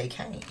about you, but they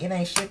can't. It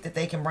ain't shit that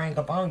they can bring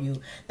up on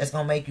you that's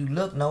gonna make you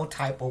look no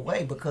type of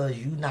way, because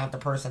you not the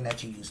person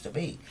that you used to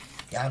be.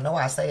 Y'all know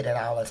I say that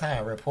all the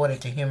time. Report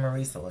it to Human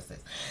Resources.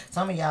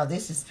 Some of y'all,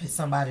 this is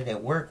somebody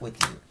that work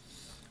with you.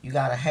 You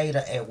got a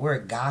hater at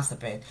work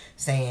gossiping,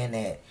 saying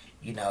that,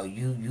 you know,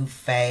 you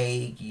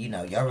fake, you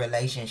know, your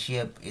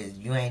relationship is,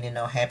 you ain't in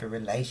no happy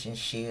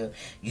relationship.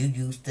 You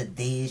used to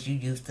this, you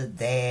used to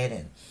that,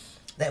 and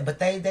that. But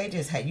they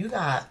just hate. You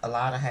got a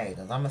lot of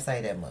haters. I'm going to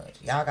say that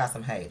much. Y'all got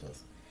some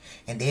haters.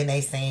 And then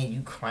they saying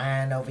you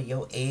crying over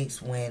your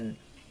ex when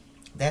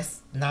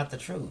that's not the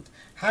truth.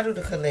 How do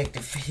the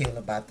collective feel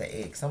about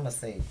the ex? I'm going to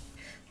say,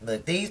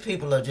 look, these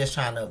people are just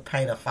trying to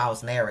paint a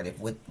false narrative.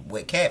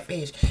 With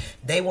catfish,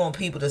 they want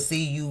people to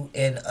see you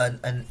in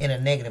a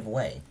negative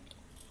way.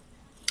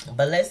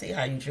 But let's see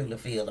how you truly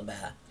feel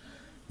about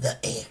the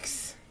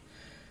ex.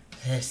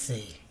 Let's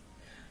see.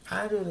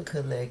 How do the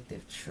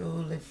collective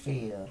truly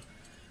feel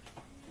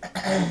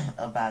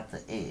about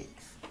the ex?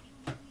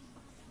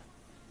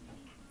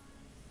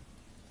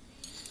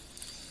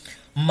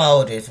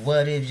 Motives.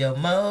 What is your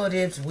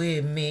motives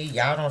with me?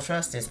 Y'all don't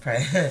trust this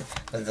person.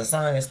 Because the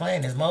song is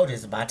playing is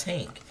Motives by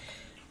Tink.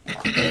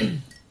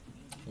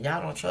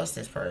 Y'all don't trust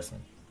this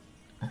person.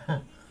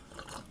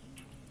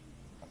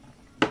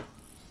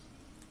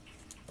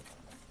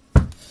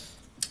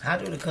 How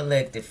do the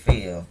collective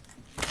feel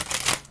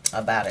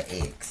about an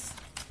ex?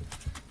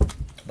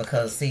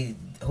 Because, see,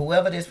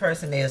 whoever this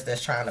person is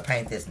that's trying to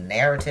paint this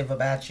narrative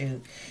about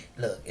you,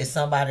 look, it's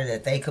somebody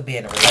that they could be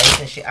in a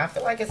relationship. I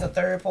feel like it's a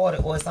third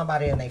party or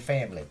somebody in their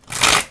family.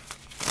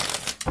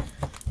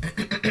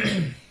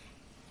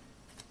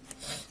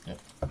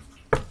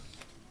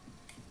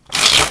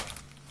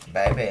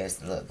 Baby,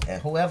 look,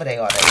 and whoever they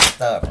are, they're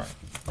stubborn.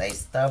 They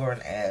stubborn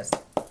as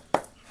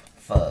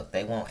fuck.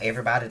 They want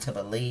everybody to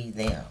believe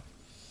them.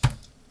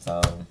 So,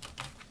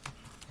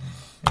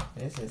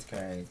 this is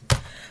crazy.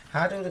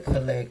 How do the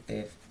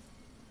collective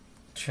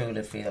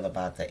truly feel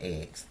about the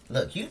ex?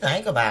 Look, you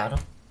think about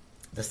them.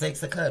 The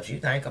Six of Cups, you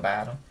think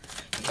about them.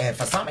 And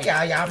for some of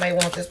y'all, y'all may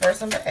want this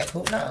person back.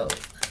 Who knows?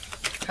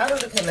 How do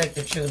the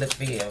collective truly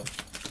feel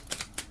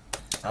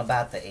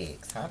about the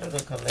ex? How do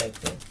the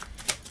collective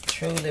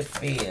truly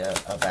feel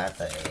about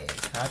the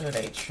ex? How do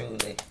they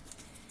truly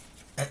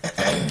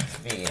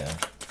feel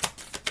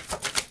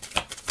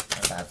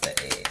about the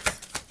ex?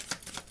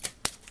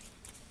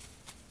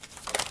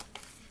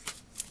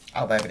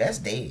 Oh, baby, that's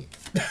dead.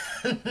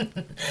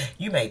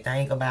 You may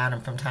think about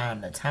them from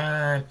time to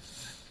time.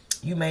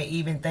 You may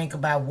even think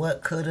about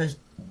what could have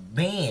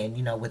been,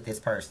 you know, with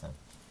this person.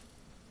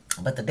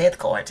 But the death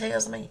card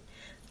tells me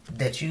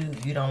that you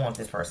don't want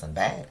this person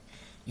back.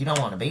 You don't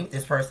want to be with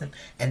this person.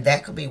 And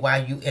that could be why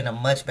you in a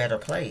much better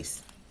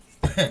place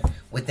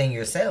within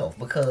yourself.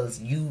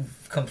 Because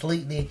you've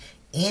completely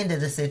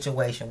ended the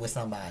situation with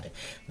somebody.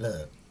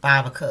 Look,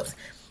 Five of Cups.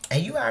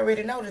 And you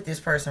already know that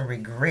this person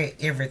regret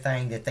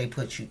everything that they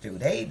put you through.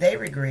 They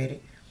regret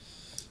it.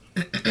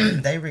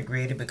 They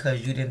regret it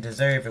because you didn't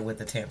deserve it with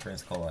the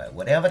Temperance card.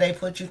 Whatever they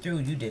put you through,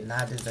 you did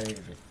not deserve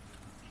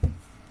it.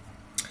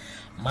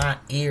 My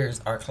ears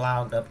are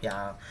clogged up,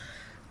 y'all.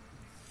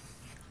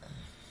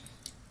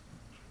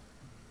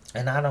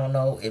 And I don't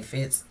know if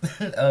it's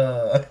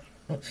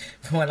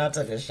when I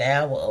took a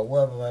shower or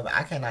whatever.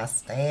 I cannot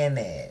stand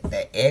that.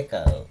 That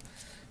echo.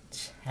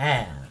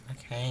 Child, I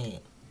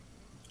can't.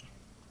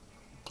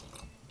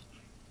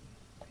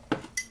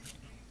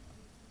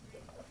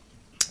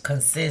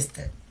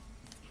 Consistent.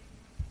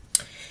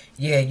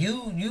 Yeah,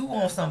 you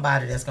want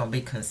somebody that's going to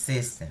be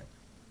consistent.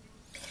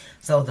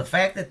 So the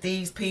fact that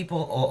these people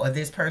or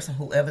this person,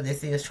 whoever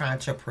this is, trying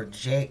to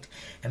project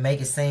and make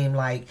it seem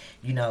like,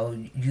 you know,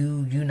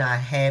 you not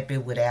happy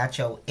without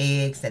your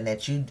ex and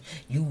that you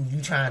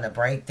trying to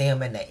break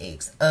them and the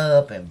ex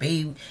up and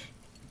be,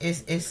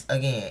 it's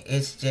again,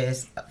 it's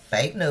just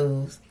fake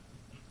news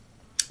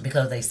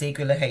because they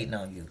secretly hating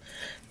on you.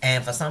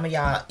 And for some of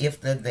y'all,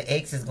 if the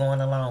ex is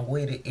going along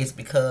with it, it's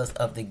because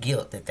of the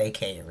guilt that they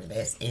carry.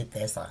 That's it.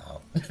 That's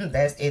all.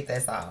 That's it.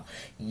 That's all.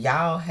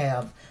 Y'all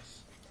have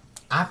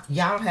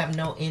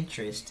no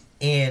interest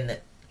in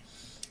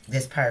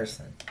this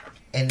person,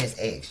 in this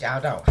ex.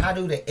 Y'all don't. How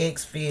do the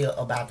ex feel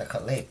about the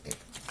collective?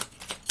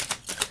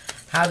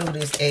 How do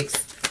this ex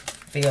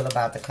feel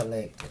about the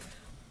collective?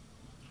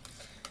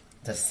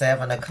 The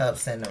Seven of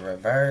Cups in the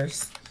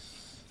reverse.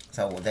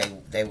 So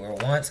they were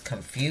once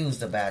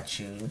confused about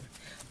you.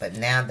 But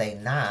now they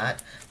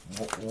not.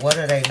 What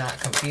are they not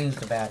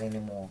confused about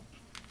anymore?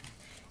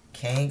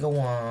 King of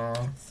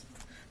Wands.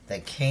 The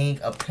King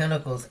of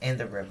Pentacles in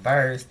the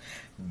reverse.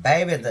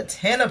 Baby, the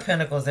Ten of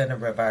Pentacles in the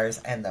reverse.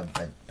 And the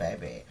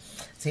baby.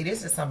 See,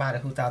 this is somebody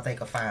who thought they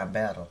could find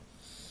better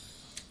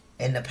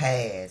in the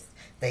past.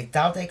 They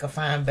thought they could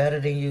find better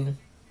than you.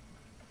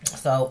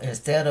 So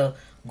instead of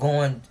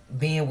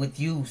being with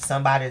you,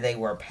 somebody they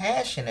were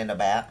passionate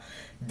about,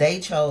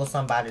 they chose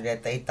somebody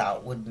that they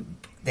thought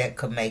that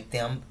could make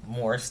them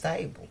more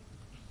stable.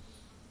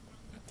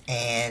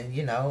 And,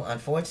 you know,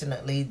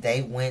 unfortunately,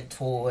 they went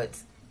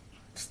towards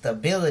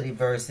stability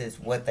versus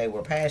what they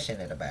were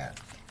passionate about.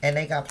 And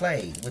they got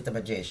played with the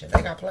Magician.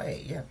 They got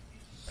played, yeah.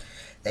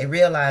 They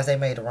realized they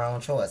made the wrong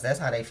choice. That's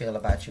how they feel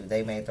about you.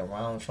 They made the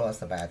wrong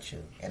choice about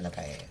you in the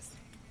past.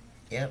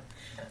 Yep.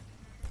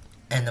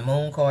 And the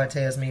Moon card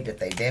tells me that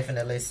they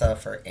definitely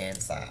suffer in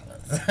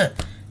silence.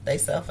 They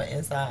suffer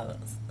in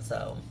silence.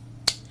 So,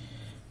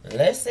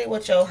 let's see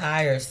what your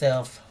higher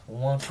self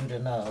wants you to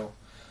know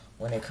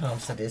when it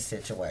comes to this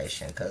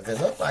situation. Because it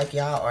looks like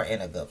y'all are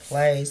in a good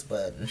place,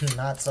 but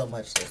not so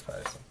much this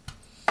person.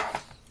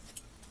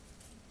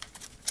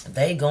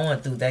 They going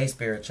through their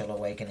spiritual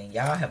awakening.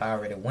 Y'all have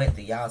already went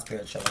through y'all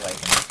spiritual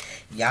awakening.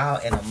 Y'all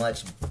in a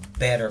much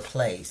better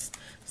place.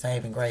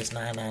 Saving Grace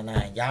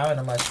 999. Y'all in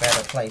a much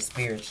better place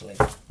spiritually.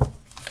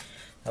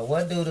 Now,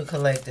 what do the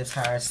collective's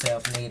higher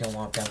self need and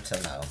want them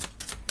to know?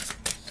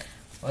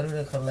 What do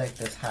the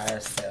collective's higher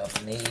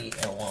self need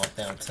and want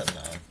them to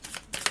know?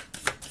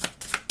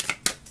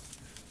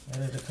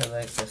 What do the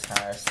collective's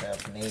higher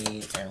self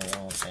need and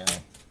want them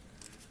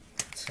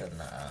to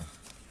know?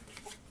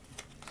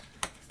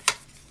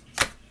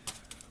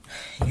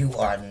 You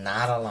are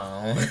not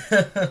alone.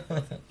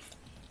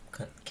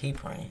 Keep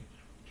praying.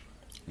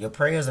 Your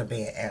prayers are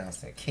being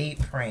answered. Keep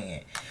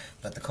praying.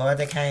 But the card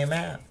that came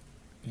out,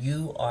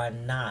 you are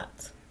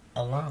not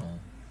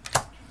alone.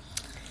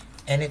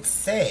 And it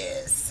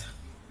says,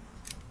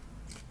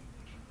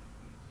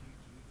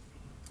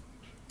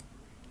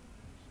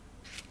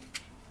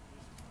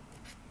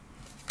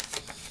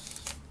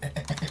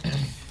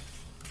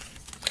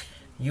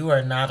 you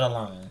are not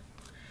alone.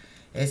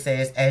 It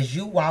says, as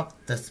you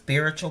walk the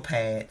spiritual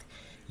path,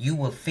 you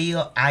will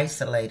feel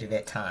isolated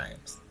at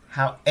times.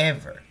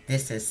 However,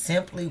 this is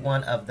simply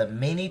one of the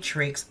many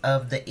tricks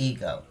of the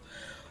ego,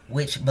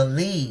 which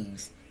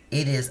believes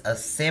it is a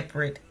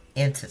separate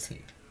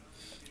entity.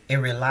 It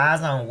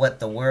relies on what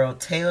the world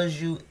tells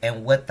you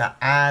and what the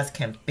eyes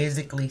can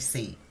physically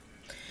see.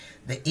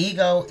 The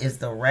ego is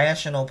the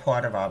rational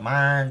part of our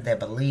mind that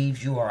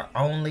believes you are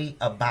only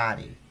a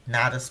body,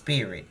 not a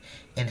spirit,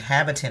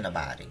 inhabiting a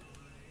body.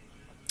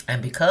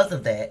 And because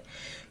of that,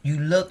 you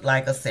look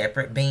like a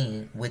separate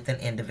being with an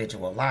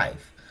individual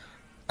life,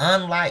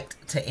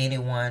 unliked to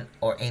anyone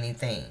or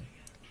anything.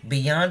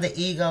 Beyond the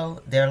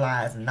ego, there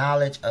lies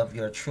knowledge of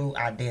your true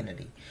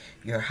identity.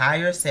 Your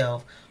higher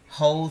self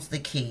holds the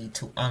key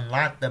to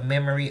unlock the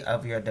memory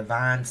of your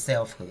divine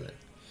selfhood.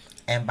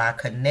 And by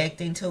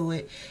connecting to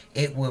it,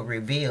 it will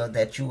reveal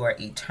that you are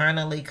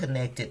eternally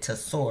connected to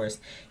Source,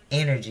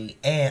 energy,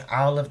 and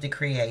all of the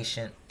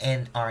creation,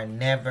 and are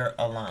never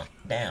alone.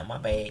 Damn, my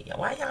bad.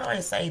 Why y'all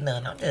ain't say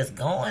nothing? I'm just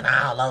going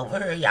all over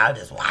here. Y'all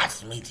just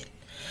watch me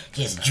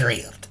just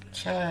drift.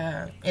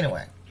 Child.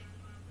 Anyway.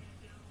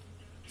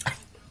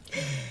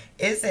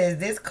 It says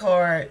this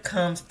card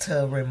comes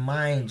to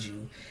remind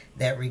you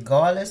that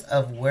regardless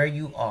of where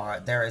you are,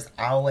 there is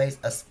always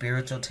a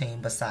spiritual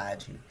team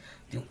beside you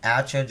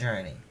throughout your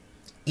journey.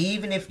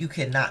 Even if you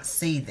cannot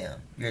see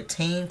them, your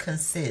team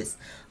consists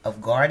of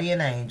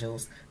guardian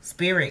angels,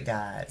 spirit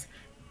guides,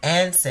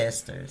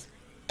 ancestors,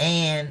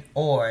 and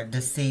or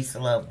deceased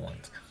loved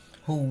ones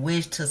who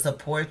wish to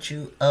support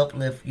you,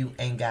 uplift you,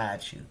 and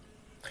guide you.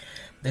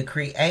 The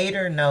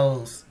Creator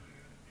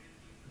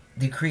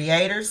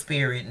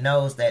Spirit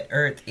knows that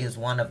Earth is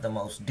one of the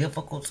most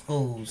difficult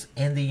schools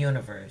in the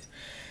universe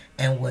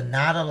and will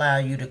not allow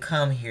you to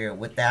come here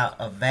without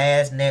a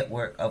vast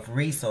network of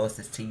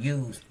resources to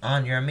use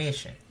on your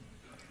mission.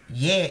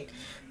 Yet,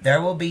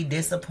 there will be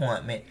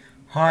disappointment,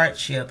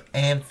 hardship,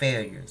 and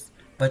failures.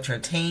 But your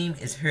team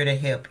is here to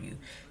help you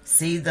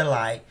see the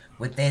light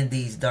within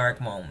these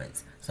dark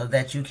moments so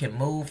that you can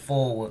move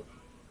forward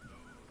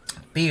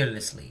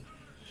fearlessly.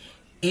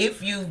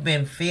 If you've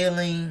been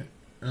feeling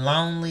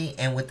lonely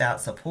and without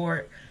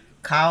support,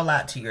 call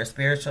out to your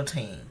spiritual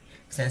team,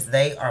 since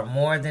they are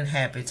more than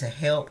happy to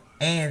help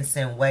and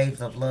send waves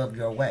of love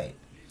your way.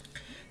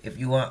 If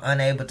you are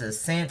unable to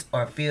sense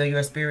or feel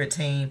your spirit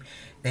team,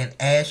 then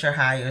ask your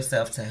higher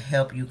self to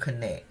help you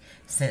connect,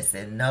 since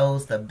it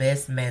knows the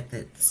best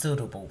method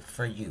suitable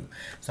for you.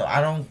 So I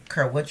don't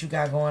care what you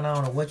got going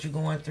on or what you're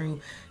going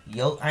through.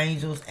 Your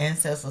angels,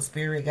 ancestors,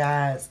 spirit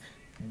guides,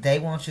 they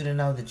want you to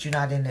know that you're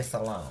not in this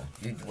alone.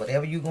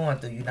 Whatever you're going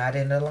through, you're not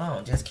in it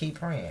alone. Just keep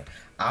praying.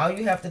 All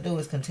you have to do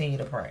is continue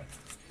to pray.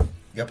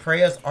 Your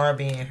prayers are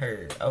being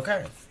heard.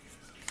 Okay?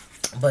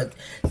 But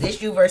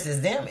this you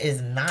versus them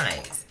is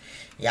nice.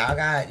 Y'all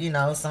got,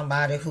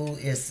 somebody who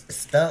is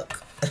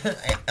stuck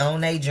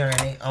on their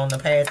journey, on the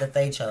path that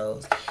they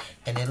chose.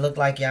 And it looked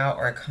like y'all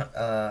are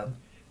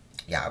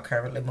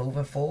currently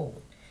moving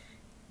forward.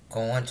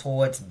 Going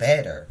towards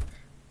better.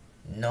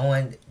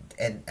 Knowing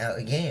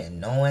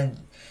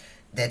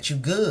that you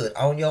good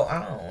on your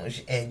own,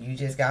 and you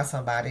just got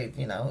somebody,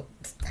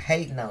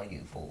 hating on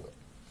you for it.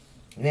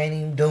 You ain't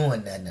even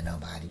doing nothing to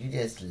nobody. You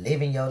just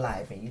living your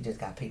life, and you just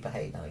got people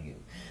hating on you.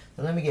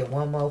 So let me get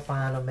one more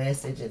final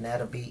message, and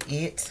that'll be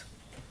it.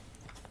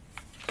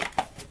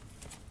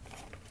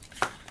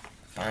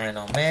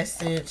 Final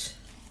message.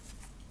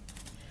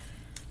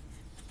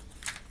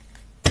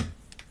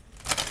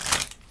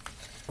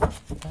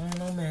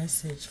 Final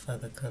message for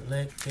the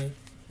collective.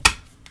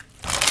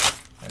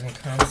 When it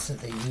comes to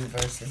the you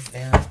versus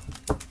them.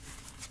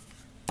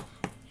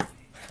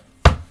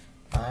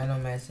 Final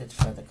message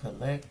for the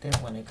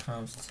collective when it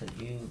comes to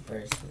you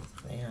versus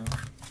them.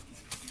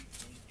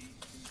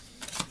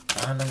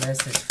 Final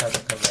message for the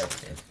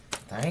collective.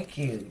 Thank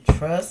you.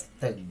 Trust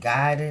the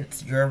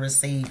guidance you're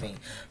receiving.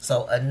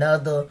 So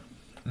another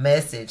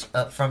message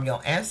up from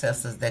your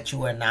ancestors that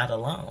you are not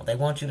alone. They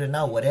want you to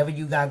know whatever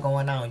you got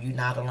going on, you're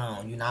not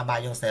alone. You're not by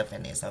yourself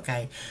in this,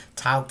 okay?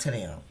 Talk to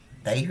them.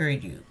 They hear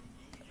you.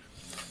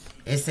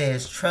 It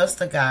says, trust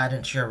the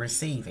guidance you're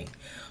receiving.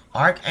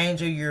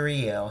 Archangel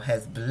Uriel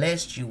has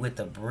blessed you with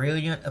a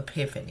brilliant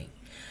epiphany.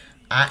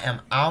 I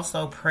am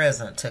also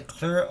present to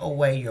clear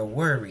away your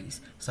worries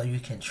so you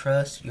can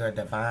trust your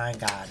divine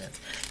guidance.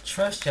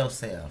 Trust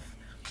yourself.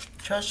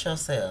 Trust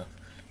yourself.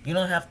 You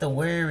don't have to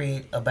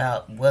worry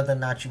about whether or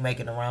not you're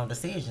making the wrong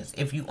decisions.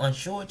 If you're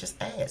unsure,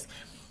 just ask.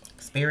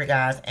 Spirit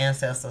guides,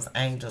 ancestors,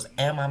 angels,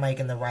 am I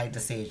making the right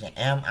decision?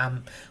 Am I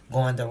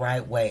going the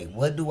right way?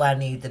 What do I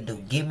need to do?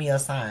 Give me a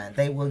sign.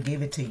 They will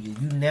give it to you.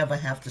 You never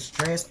have to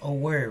stress or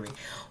worry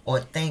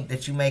or think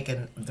that you're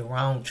making the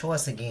wrong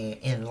choice again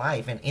in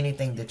life and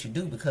anything that you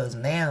do, because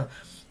now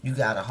you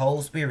got a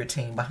whole spirit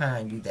team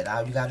behind you that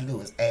all you got to do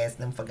is ask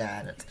them for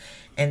guidance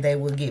and they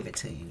will give it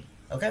to you.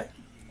 Okay?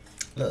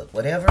 Look,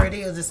 whatever it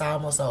is, it's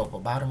almost over.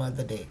 Bottom of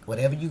the deck.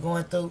 Whatever you're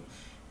going through,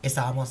 it's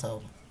almost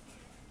over.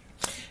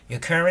 Your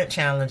current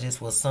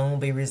challenges will soon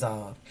be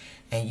resolved,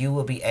 and you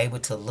will be able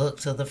to look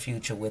to the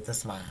future with a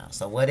smile.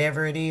 So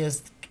whatever it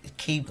is,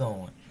 keep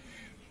going.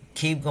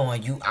 Keep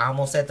going. You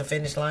almost at the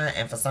finish line,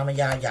 and for some of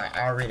y'all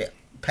already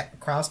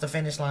crossed the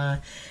finish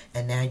line,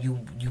 and now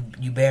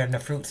you bearing the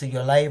fruits of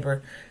your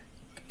labor.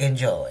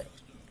 Enjoy it,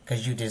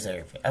 because you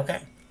deserve it,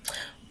 okay?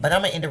 But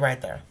I'm going to end it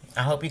right there.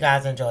 I hope you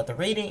guys enjoyed the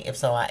reading. If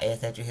so, I ask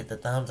that you hit the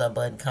thumbs up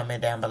button,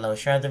 comment down below,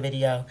 share the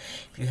video.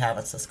 If you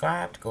haven't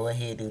subscribed, go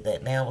ahead and do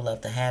that now. We'd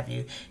love to have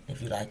you.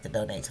 If you'd like to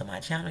donate to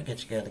my channel,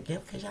 get your girl a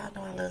gift, because y'all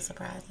know I love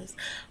surprises.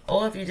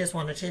 Or if you just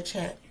want to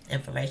chit-chat,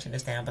 information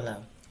is down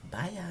below.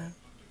 Bye, y'all.